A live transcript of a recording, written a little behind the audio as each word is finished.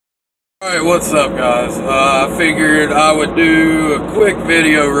Alright, what's up guys? I figured I would do a quick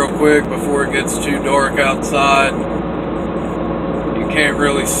video real quick before it gets too dark outside. You can't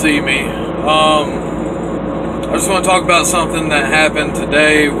really see me. I just want to talk about something that happened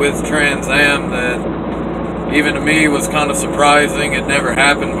today with TransAm that even to me was kind of surprising. It never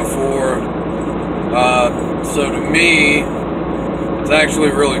happened before. So to me, it's actually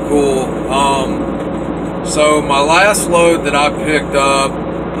really cool. So my last load that I picked up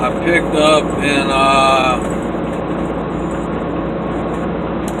in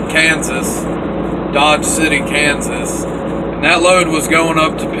Kansas, Dodge City, Kansas, and that load was going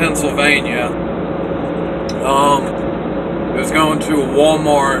up to Pennsylvania. It was going to a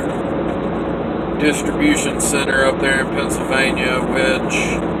Walmart distribution center up there in Pennsylvania, which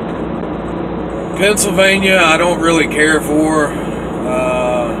Pennsylvania I don't really care for.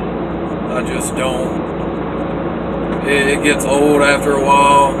 I just don't. It gets old after a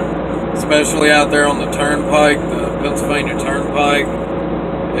while, especially out there on the turnpike, the Pennsylvania Turnpike.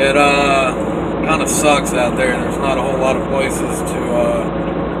 It kind of sucks out there. There's not a whole lot of places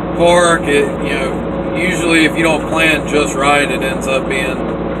to park. Usually if you don't plan just right, it ends up being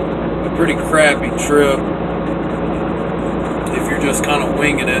a pretty crappy trip if you're just kind of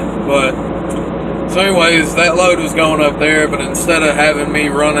winging it. But so anyways, that load was going up there, but instead of having me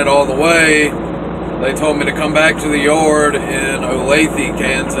run it all the way, they told me to come back to the yard in Olathe,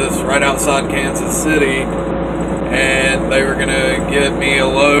 Kansas, right outside Kansas City, and they were going to get me a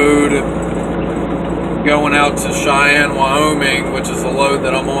load going out to Cheyenne, Wyoming, which is the load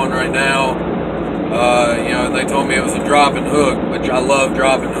that I'm on right now. They told me it was a drop and hook, which I love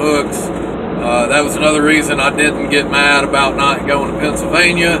dropping hooks. That was another reason I didn't get mad about not going to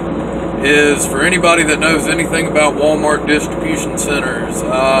Pennsylvania, is for anybody that knows anything about Walmart distribution centers.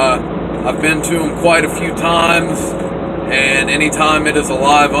 I've been to them quite a few times, and anytime it is a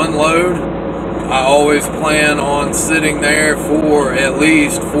live unload, I always plan on sitting there for at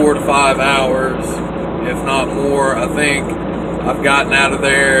least 4 to 5 hours, if not more. I think I've gotten out of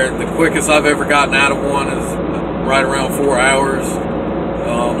there, the quickest I've ever gotten out of one is right around 4 hours.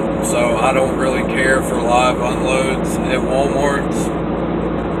 So I don't really care for live unloads at Walmart's.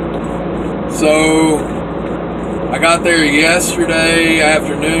 So I got there yesterday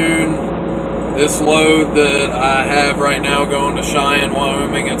afternoon. This load that I have right now going to Cheyenne,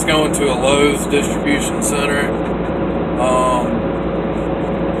 Wyoming, it's going to a Lowe's distribution center.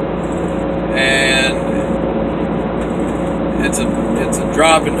 And it's a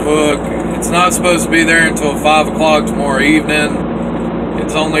drop and hook. It's not supposed to be there until 5 o'clock tomorrow evening.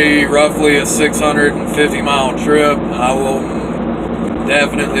 It's only roughly a 650 mile trip. I will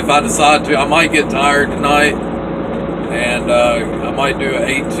definitely, if I decide to, I might get tired tonight, and I might do an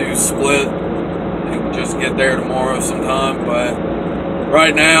 8-2 split and just get there tomorrow sometime. But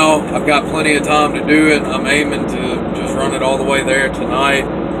right now I've got plenty of time to do it. I'm aiming to just run it all the way there tonight.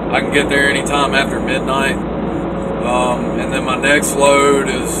 I can get there anytime after midnight. And then my next load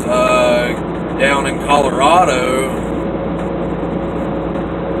is down in Colorado.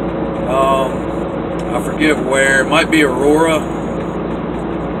 I forget where. It might be Aurora,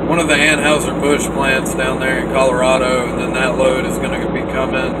 one of the Anheuser-Busch plants down there in Colorado, and then that load is going to be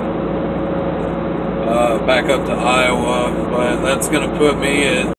coming back up to Iowa, but that's going to put me at